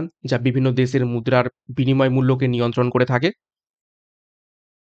প্রতিষ্ঠান যা বিভিন্ন দেশের মুদ্রার বিনিময় মূল্যকে নিয়ন্ত্রণ করে থাকে?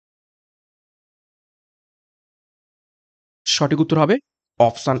 সঠিক উত্তর হবে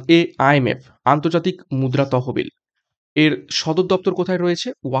অপশন এ আইএমএফ, আন্তর্জাতিক মুদ্রা তহবিল। এর সদর দপ্তর কোথায় রয়েছে?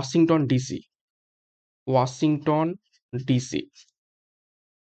 Washington DC. Washington DC.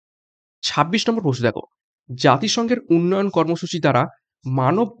 ২৬ নম্বর প্রশ্ন দেখো, জাতিসংঘের উন্নয়ন কর্মসূচি দ্বারা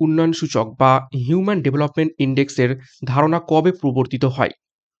মানব উন্নয়ন সূচক বা হিউম্যান ডেভেলপমেন্ট ইন্ডেক্সের ধারণা কবে প্রবর্তিত হয়?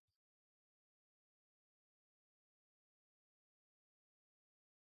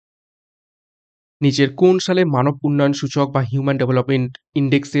 নিচের কোন সালে মানব উন্নয়ন সূচক বা হিউম্যান ডেভেলপমেন্ট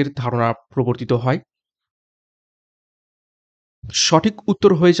ইন্ডেক্সের ধারণা প্রবর্তিত হয়? সঠিক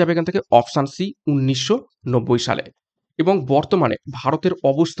উত্তর হয়ে যাবে এখান থেকে অপশান সি ১৯৯০ সালে। এবং বর্তমানে ভারতের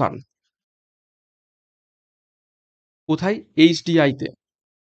অবস্থান কোথায়? এইচডিআইতে,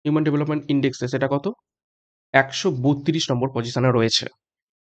 হিউম্যান ডেভেলপমেন্ট ইন্ডেক্সে সেটা কত? ১৩২ নম্বর পজিশনে রয়েছে।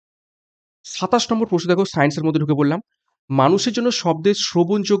 ২৭ নম্বর প্রশ্ন দেখো, সায়েন্সের মধ্যে ঢুকে পড়লাম। মানুষের জন্য শব্দের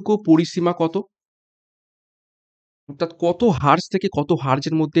শ্রবণযোগ্য পরিসীমা কত? অর্থাৎ কত হার্জ থেকে কত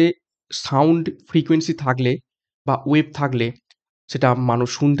হার্জের মধ্যে সাউন্ড ফ্রিকোয়েন্সি থাকলে বা ওয়েভ থাকলে সেটা মানুষ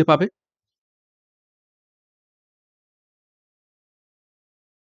শুনতে পাবে?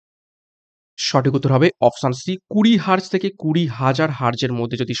 সঠিক উত্তর হবে অপশন সি ২০ হার্জ থেকে ২০,০০০ হার্জের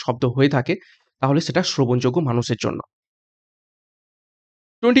মধ্যে যদি শব্দ হয়ে থাকে তাহলে সেটা শ্রবণযোগ্য মানুষের জন্য।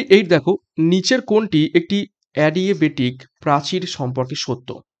 28 দেখো, নিচের কোনটি একটি অ্যাডিয়েবেটিক প্রাচীর সম্পর্কে সত্য?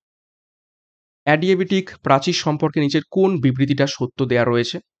 অ্যাডিয়েবেটিক প্রাচীর সম্পর্কে নিচের কোন বিবৃতিটা সত্য দেয়া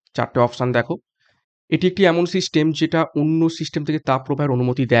রয়েছে? ৪ টে অপশন দেখো। এটি একটি এমন সিস্টেম যেটা অন্য সিস্টেম থেকে তাপ প্রবাহের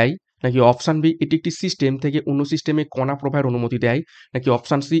অনুমতি দেয়, নাকি অপশন বি এটি একটি সিস্টেম থেকে অন্য সিস্টেমে কণা প্রবাহের অনুমতি দেয়, নাকি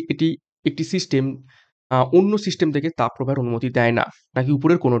অপশন সি এটি একটি সিস্টেম অন্য সিস্টেম থেকে তাপ প্রবাহের অনুমতি দেয় না, নাকি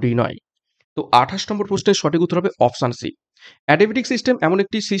উপরের কোনোটিই নয়? তো ২৮ নম্বর প্রশ্নের সঠিক উত্তর হবে অপশন সি। অ্যাডিয়াবেটিক সিস্টেম এমন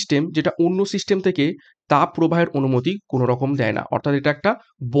একটি সিস্টেম যেটা অন্য সিস্টেম থেকে তাপ প্রবাহের অনুমতি কোনো রকম দেয় না। অর্থাৎ এটা একটা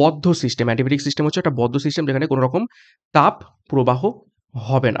বদ্ধ সিস্টেম। অ্যাডিয়াবেটিক সিস্টেম হচ্ছে একটা বদ্ধ সিস্টেম যেখানে কোনো রকম তাপ প্রবাহ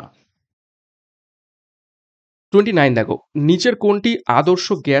হবে না। 29 দেখো, নিচের কোনটি আদর্শ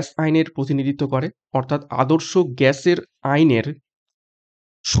গ্যাস আইনের প্রতিনিধিত্ব করে? অর্থাৎ আদর্শ গ্যাসের আইনের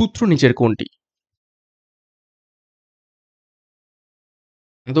সূত্র নিচের কোনটি?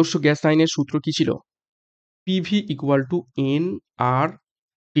 আদর্শ গ্যাস আইনের সূত্র কি ছিল? পিভি ইকুয়াল টু এন আর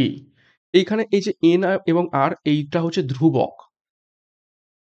টি। এইখানে এই যে এন এবং আর এইটা হচ্ছে ধ্রুবক।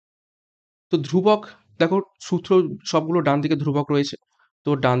 তো ধ্রুবক দেখো, সূত্র সবগুলো ডান দিকে ধ্রুবক রয়েছে। তো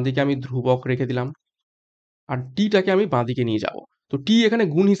ডান দিকে আমি ধ্রুবক রেখে দিলাম। আর টিটাকে আমি বাঁদিকে নিয়ে যাব। তো টি এখানে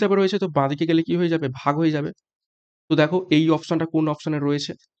গুণ হিসাবে রয়েছে, তো বাঁদিকে গেলে কি হয়ে যাবে? ভাগ হয়ে যাবে। তো দেখো এই অপশনটা কোন অপশনে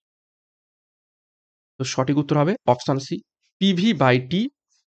রয়েছে? তো সঠিক উত্তর হবে option C, PV by T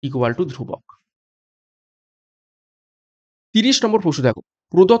equal to ধ্রুবক। ৩০ নম্বর প্রশ্ন দেখো,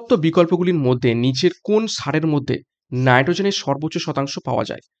 প্রদত্ত বিকল্পগুলির মধ্যে নিচের কোন সারের মধ্যে নাইট্রোজেনের সর্বোচ্চ শতাংশ পাওয়া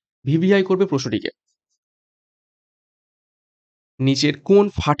যায়? ভিভিআই করবে প্রশ্নটিকে। নিচের কোন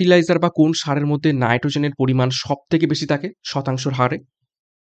ফার্টিলাইজার বা কোন সারের মধ্যে নাইট্রোজেনের পরিমাণ সবথেকে বেশি থাকে শতাংশের হারে?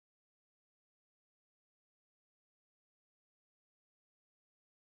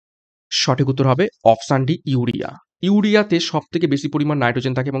 সঠিক উত্তর হবে অপশন ডি ইউরিয়া। ইউরিয়াতে সবথেকে বেশি পরিমাণ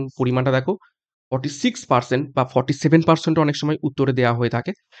নাইট্রোজেন থাকে এবং পরিমাণটা দেখো 46% বা 47% অনেক সময় উত্তরে দেওয়া হয়ে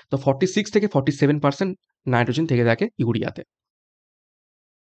থাকে। তো 46 থেকে 47% নাইট্রোজেন থেকে থাকে ইউরিয়াতে।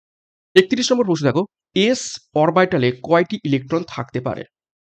 ৩১ নম্বর প্রশ্ন দেখো, এস অরবিটালে কয়টি ইলেকট্রন থাকতে পারে?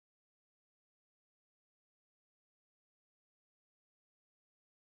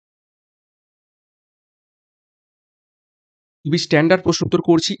 খুবই স্ট্যান্ডার্ড প্রশ্ন উত্তর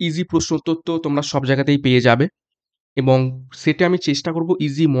করছি, ইজি প্রশ্ন উত্তর তো তোমরা সব জায়গাতেই পেয়ে যাবে এবং সেটা আমি চেষ্টা করব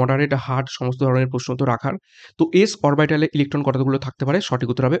ইজি, মডারেট, হার্ড সমস্ত ধরনের প্রশ্ন উত্তর রাখার। তো এস অরবিটালে ইলেকট্রন কতগুলো থাকতে পারে? সঠিক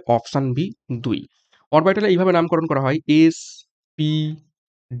উত্তর হবে অপশন বি ২। অরবিটালে এইভাবে নামকরণ করা হয় S, P,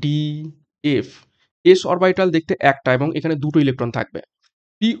 D, F. S orbital দেখতে একটা এবং এখানে দুটো ইলেকট্রন থাকবে।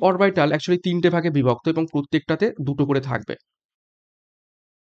 পি অরবিটাল অ্যাকচুয়ালি ৩ টে ভাগে বিভক্ত এবং প্রত্যেকটাতে দুটো করে থাকবে।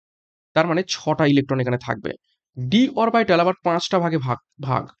 তার মানে ৬টা ইলেকট্রন এখানে থাকবে। ডি অরবিটাল আবার ৫টা ভাগে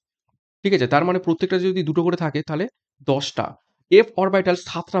ভাগ। ঠিক আছে? তার মানে প্রত্যেকটা যদি দুটো করে থাকে তাহলে ১০টা। এফ অরবিটাল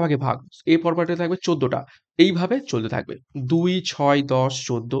 ৭টা ভাগে ভাগ। এফ অরবিটাল থাকবে ১৪টা। এইভাবে চলতে থাকবে। ২, ৬, ১০,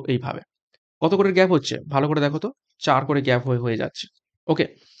 ১৪ এইভাবে। কত করে গ্যাপ হচ্ছে? ভালো করে দেখো তো। ৪ করে গ্যাপ হয়ে যাচ্ছে। ওকে?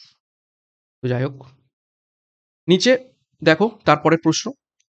 তো যাই হোক। নিচে দেখো তারপরের প্রশ্ন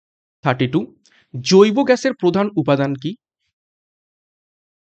 32, জৈব গ্যাসের প্রধান উপাদান কি?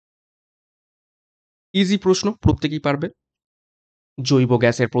 ইজি প্রশ্ন, প্রত্যেকেই পারবে। জৈব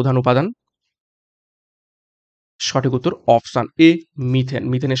গ্যাসের প্রধান উপাদান সঠিক উত্তর অপশন এ মিথেন।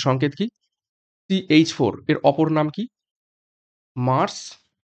 মিথেনের সংকেত কি? CH4। এর অপর নাম কি? Mars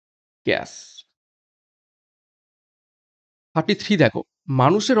gas. 33 দেখো,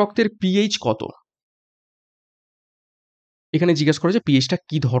 মানুষের রক্তের পিএইচ কত? এখানে জিজ্ঞেস করে যে পিএইচটা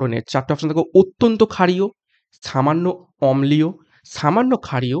কি ধরনের। 4 টে অপশন দেখো, অত্যন্ত ক্ষারীয়, সামান্য অম্লীয়, সামান্য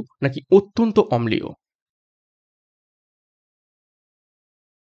ক্ষারীয় নাকি অত্যন্ত অম্লীয়।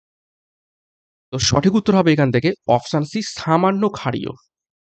 তো সঠিক উত্তর হবে এখান থেকে অপশন সি সামান্য ক্ষারীয়।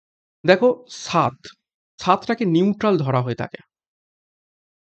 দেখো, স্বাদ, স্বাদটাকে নিউট্রাল ধরা হয়ে থাকে।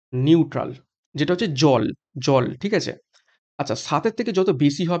 নিউট্রাল, যেটা হচ্ছে জল, জল, ঠিক আছে? আচ্ছা, ৭ এর থেকে যত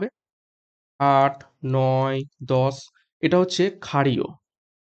বেশি হবে ৮, ৯, ১০, এটা হচ্ছে ক্ষারীয়।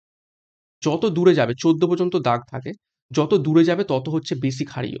 যত দূরে যাবে ১৪ পর্যন্ত দাগ থাকে। যত দূরে যাবে তত হচ্ছে বেশি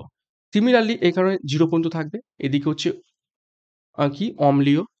ক্ষারীয়। সিমিলারলি এই কারণে ০ পর্যন্ত থাকবে। এদিকে হচ্ছে কি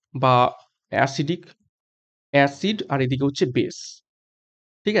অম্লীয় বা অ্যাসিডিক, অ্যাসিড, আর এদিকে হচ্ছে বেস।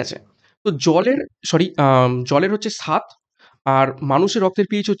 ঠিক আছে? তো জলের জলের হচ্ছে ৭, আর মানুষের রক্তের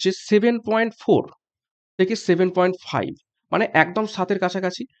পিএইচ হচ্ছে 7.4 থেকে 7.5, মানে একদম ৭ এর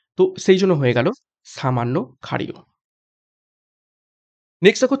কাছাকাছি। তো সেইজন্য হয়ে গেল সামান্য ক্ষারীয়।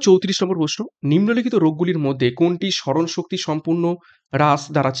 নেক্সট দেখো ৩৪ নম্বর প্রশ্ন। নিম্নলিখিত রোগগুলির মধ্যে কোনটি স্মরণশক্তি সম্পূর্ণ হ্রাস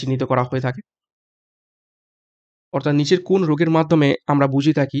দ্বারা চিহ্নিত করা হয়ে থাকে? অর্থাৎ নিচের কোন রোগের মাধ্যমে আমরা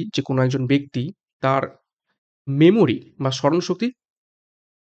বুঝে থাকি যে কোনো একজন ব্যক্তি তার মেমোরি বা স্মরণশক্তি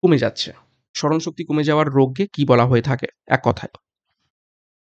কমে যাচ্ছে। স্মরণশক্তি কমে যাওয়ার রোগকে কি বলা হয়ে থাকে এক কথায়?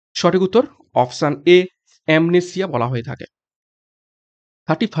 সঠিক উত্তর অপশন এ অ্যামনেসিয়া বলা হয়ে থাকে।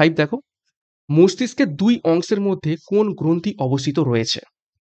 35 দেখো, মস্তিষ্কের ২ অংশের মধ্যে কোন গ্রন্থি অবস্থিত রয়েছে?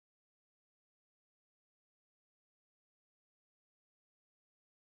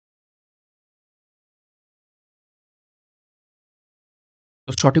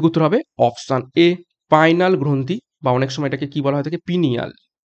 তো সঠিক উত্তর হবে অপশন এ পাইনাল গ্রন্থি, বা অনেক সময় এটাকে কি বলা হয়ে থাকে পিনিয়াল।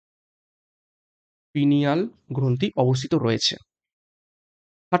 পিনিয়াল গ্রন্থি অবস্থিত রয়েছে।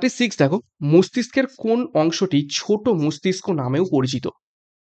 36 দেখো, মস্তিষ্কের কোন অংশটি ছোট মস্তিষ্ক নামেও পরিচিত?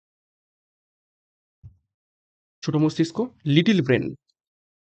 ছোট মস্তিষ্ক, লিটল ব্রেন।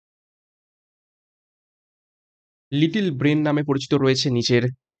 লিটল ব্রেন নামে পরিচিত রয়েছে নিচের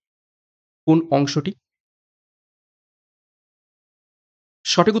কোন অংশটি?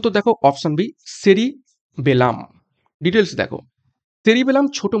 সঠিক উত্তর দেখো অপশন বি সেরিবেলাম। ডিটেলস দেখো, সেরিবেলাম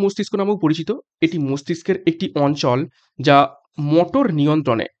ছোট মস্তিষ্ক নামেও পরিচিত। এটি মস্তিষ্কের একটি অঞ্চল যা মোটর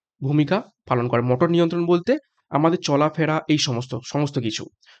নিয়ন্ত্রণে ভূমিকা পালন করে। মোটর নিয়ন্ত্রণ বলতে আমাদের চলাফেরা, এই সমস্ত সমস্ত কিছু।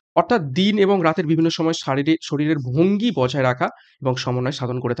 অর্থাৎ দিন এবং রাতের বিভিন্ন সময় শরীরের ভঙ্গি বজায় রাখা এবং সমন্বয়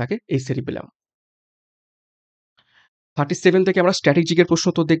সাধন করে থাকে এই সেরিবেলাম। 37 থেকে আমরা স্ট্র্যাটেজিকের প্রশ্ন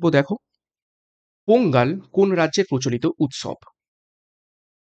তো দেখব। দেখো, পোঙ্গাল কোন রাজ্যের প্রচলিত উৎসব?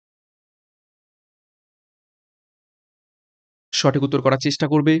 সঠিক উত্তর করার চেষ্টা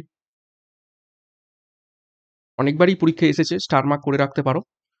করবে। অনেকবারই পরীক্ষায় এসেছে, স্টার মার্ক করে রাখতে পারো।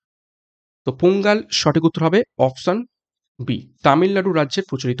 তো পোঙ্গাল সঠিক উত্তর হবে অপশন বি, তামিলনাড়ু রাজ্যের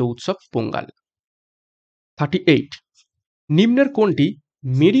প্রচলিত উৎসব পোঙ্গাল। 38, নিম্নের কোনটি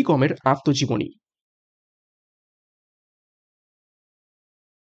মেরি কমের আত্মজীবনী?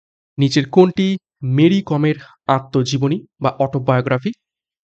 নিচের কোনটি মেরি কমের আত্মজীবনী বা অটোবায়োগ্রাফি?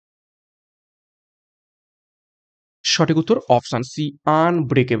 সঠিক উত্তর অপশন সি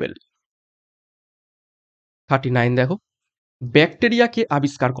আনব্রেকেবল। 39 দেখো, ব্যাকটেরিয়াকে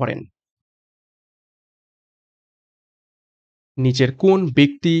আবিষ্কার করেন? নিচের কোন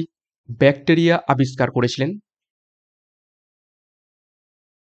ব্যক্তি ব্যাকটেরিয়া আবিষ্কার করেছিলেন?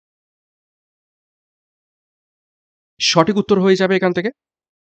 সঠিক উত্তর হয়ে যাবে এখান থেকে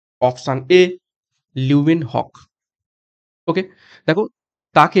অপশন এ লিউইন হক। ওকে, দেখো,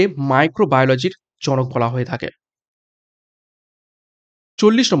 তাকে মাইক্রোবায়োলজির জনক বলা হয়ে থাকে।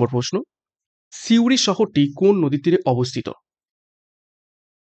 40 নম্বর প্রশ্ন, সিউরি শহরটি কোন নদীর তীরে অবস্থিত?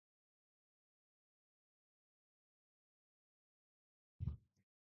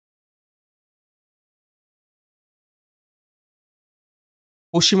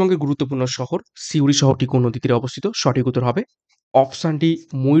 পশ্চিমবঙ্গের গুরুত্বপূর্ণ শহর সিউড়ি শহরটি কোন নদীর তীরে অবস্থিত? সঠিক উত্তর হবে অপশন ডি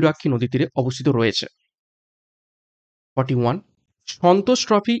ময়ূরাক্ষী নদীর তীরে অবস্থিত রয়েছে। 41, সন্তোষ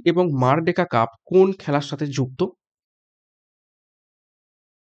ট্রফি এবং মারডেকা কাপ কোন খেলার সাথে যুক্ত?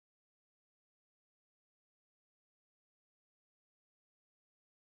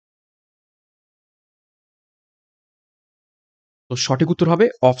 তো সঠিক উত্তর হবে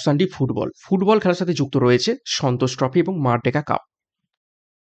অপশন ডি ফুটবল। ফুটবল খেলার সাথে যুক্ত রয়েছে সন্তোষ ট্রফি এবং মারডেকা কাপ।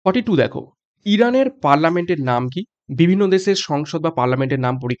 42 দেখো, ইরানের পার্লামেন্টের নাম কি? বিভিন্ন দেশের সংসদ বা পার্লামেন্টের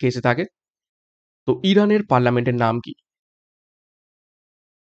নাম পরীক্ষায় এসে থাকে। তো ইরানের পার্লামেন্টের নাম কি?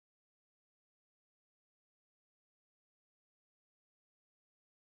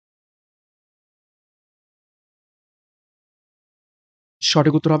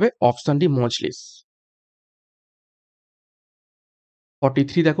 সঠিক উত্তর হবে অপশন ডি মজলিস।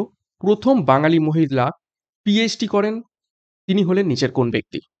 43 দেখো, প্রথম বাঙালি মহিলা পিএইচডি করেন, তিনি হলেন নিচের কোন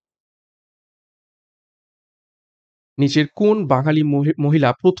ব্যক্তি? নিচের কোন বাঙালি মহিলা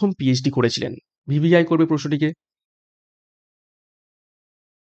প্রথম পিএইচডি করেছিলেন? ভিভিআই করবে প্রশ্নটিকে।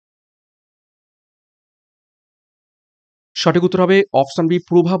 সঠিক উত্তর হবে অপশন বি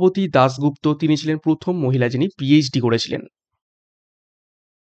প্রভাবতী দাশগুপ্ত, তিনি ছিলেন প্রথম মহিলা যিনি পিএইচডি করেছিলেন।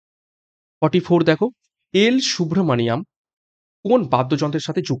 44 দেখো, এল সুব্রমণিয়াম কোন বাদ্যযন্ত্রের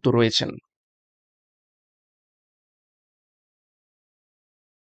সাথে যুক্ত রয়েছেন?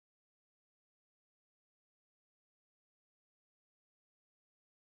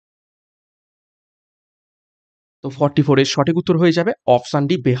 তো 44 এর সঠিক উত্তর হয়ে যাবে অপশন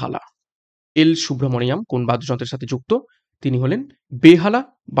ডি বেহালা। এল সুব্রমণিয়াম কোন বাদ্যযন্ত্রের সাথে যুক্ত? তিনি হলেন বেহালা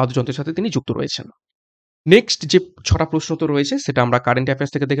বাদ্যযন্ত্রের সাথে তিনি যুক্ত রয়েছেন। নেক্সট যে 6টা প্রশ্ন তো রয়েছে সেটা আমরা কারেন্ট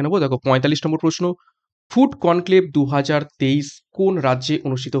অ্যাফেয়ার্স থেকে দেখে নেব। দেখো 45 নম্বর প্রশ্ন, ফুড কনক্লেভ 2023 কোন রাজ্যে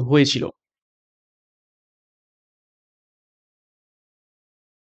অনুষ্ঠিত হয়েছিল?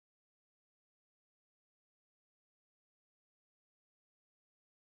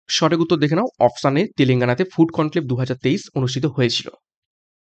 সঠিক উত্তর দেখে নাও, অপশন এ তেলেঙ্গানাতে ফুড কনক্লেভ 2023 অনুষ্ঠিত হয়েছিল।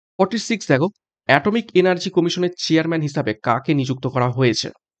 46 দেখো, অ্যাটমিক এনার্জি কমিশনের চেয়ারম্যান হিসাবে কাকে নিযুক্ত করা হয়েছে?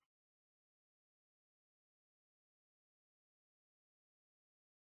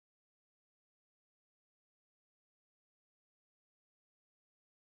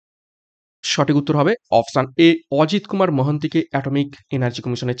 সঠিক উত্তর হবে option A Ajit Kumar মহন্তিকে atomic energy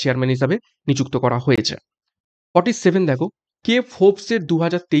কমিশনের চেয়ারম্যান হিসাবে নিযুক্ত করা হয়েছে। 47 দেখো, কে ফোর্বসের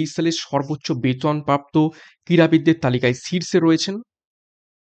 2023 সালের সর্বোচ্চ বেতনপ্রাপ্ত ক্রীড়াবিদদের তালিকায় শীর্ষে রয়েছেন?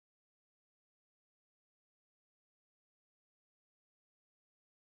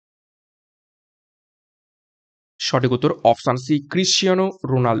 সঠিক উত্তর অপশন সি ক্রিশ্চিয়ানো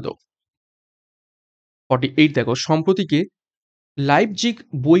রোনালদো। 48 দেখো, সম্প্রতি কে লাইপজিগ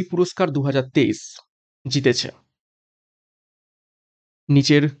বই পুরস্কার 2023 জিতেছে?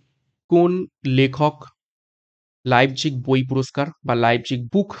 নিচের কোন লেখক লাইপজিগ বই পুরস্কার বা লাইপজিগ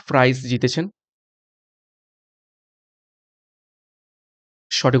বুক প্রাইজ জিতেছেন?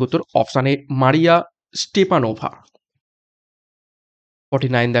 সঠিক উত্তর অপশন এ মারিয়া স্টেপানোভা।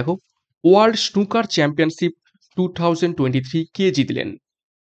 49 দেখো, ওয়ার্ল্ড স্নুকার চ্যাম্পিয়নশিপ 2023 কে জিতলেন?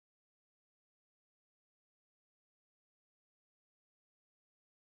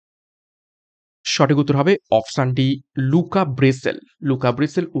 সঠিক উত্তর হবে option D Luka ব্রেসেল। Luka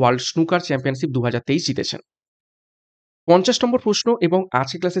ব্রেসেল world snooker championship 2023 জিতেছেন। 50 নম্বর প্রশ্ন এবং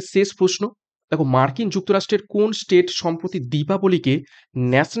আজকের ক্লাসের শেষ প্রশ্ন, দেখো মার্কিন যুক্তরাষ্ট্রের কোন স্টেট সম্প্রতি দীপাবলিকে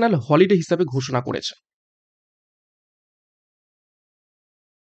ন্যাশনাল হলিডে হিসাবে ঘোষণা করেছে?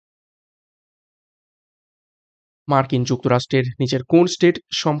 মার্কিন যুক্তরাষ্ট্রের নিচের কোন স্টেট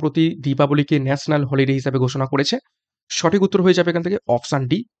সম্প্রতি দীপাবলিকে ন্যাশনাল হলিডে হিসাবে ঘোষণা করেছে? সঠিক উত্তর হয়ে যাবে এখান থেকে অপশন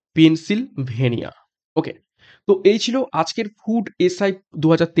ডি পেনসিলভেনিয়া। ওকে, তো এই ছিল আজকের ফুড এসআই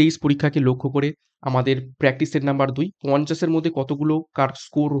 2023 পরীক্ষাকে লক্ষ্য করে আমাদের প্র্যাকটিস সেট নাম্বার 2। 50-এর মধ্যে কতগুলো কার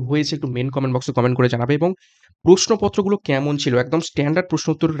স্কোর হয়েছে একটু মেন কমেন্ট বক্সে কমেন্ট করে জানাবে, এবং প্রশ্নপত্রগুলো কেমন ছিল একদম স্ট্যান্ডার্ড প্রশ্ন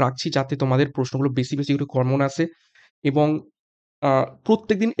উত্তর রাখছি যাতে তোমাদের প্রশ্নগুলো বেশি বেশি করে কমন আসে। এবং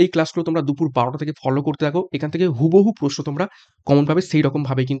প্রত্যেকদিন এই ক্লাসগুলো তোমরা দুপুর 12টা থেকে ফলো করতে থাকো। এখান থেকে হুবহু প্রশ্ন তোমরা কমন পাবে, সেই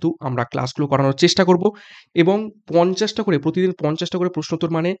রকমভাবে কিন্তু আমরা ক্লাসগুলো করানোর চেষ্টা করব। এবং 50টা করে প্রতিদিন 50টা করে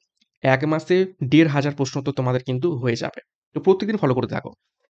প্রশ্নোত্তর মানে 1 মাসে 1,500 প্রশ্নোত্তর তোমাদের কিন্তু হয়ে যাবে। তো প্রত্যেকদিন ফলো করতে থাকো।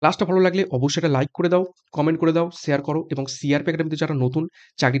 ক্লাসটা ভালো লাগলে অবশ্যই একটা লাইক করে দাও, কমেন্ট করে দাও, শেয়ার করো, এবং সিআরপি একাডেমিতে যারা নতুন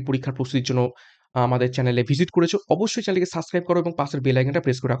চাকরির পরীক্ষার প্রস্তুতির জন্য আমাদের চ্যানেলে ভিজিট করেছো অবশ্যই চ্যানেলকে সাবস্ক্রাইব করো এবং পাশের বেল আইকনটা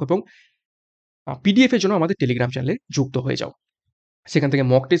প্রেস করে রাখো, এবং পিডিএফ এর জন্য আমাদের টেলিগ্রাম চ্যানেলে যুক্ত হয়ে যাও। সেখান থেকে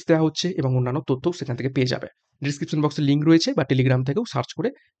মক টেস্ট দেওয়া হচ্ছে এবং অন্যান্য তথ্যও সেখান থেকে পেয়ে যাবে। ডিসক্রিপশন বক্সে লিঙ্ক রয়েছে বা টেলিগ্রাম থেকেও সার্চ করে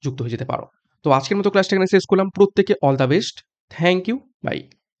যুক্ত হয়ে যেতে পারো। তো আজকের মতো ক্লাসটা এখানে শেষ করলাম। প্রত্যেকে all the best. Thank you. By.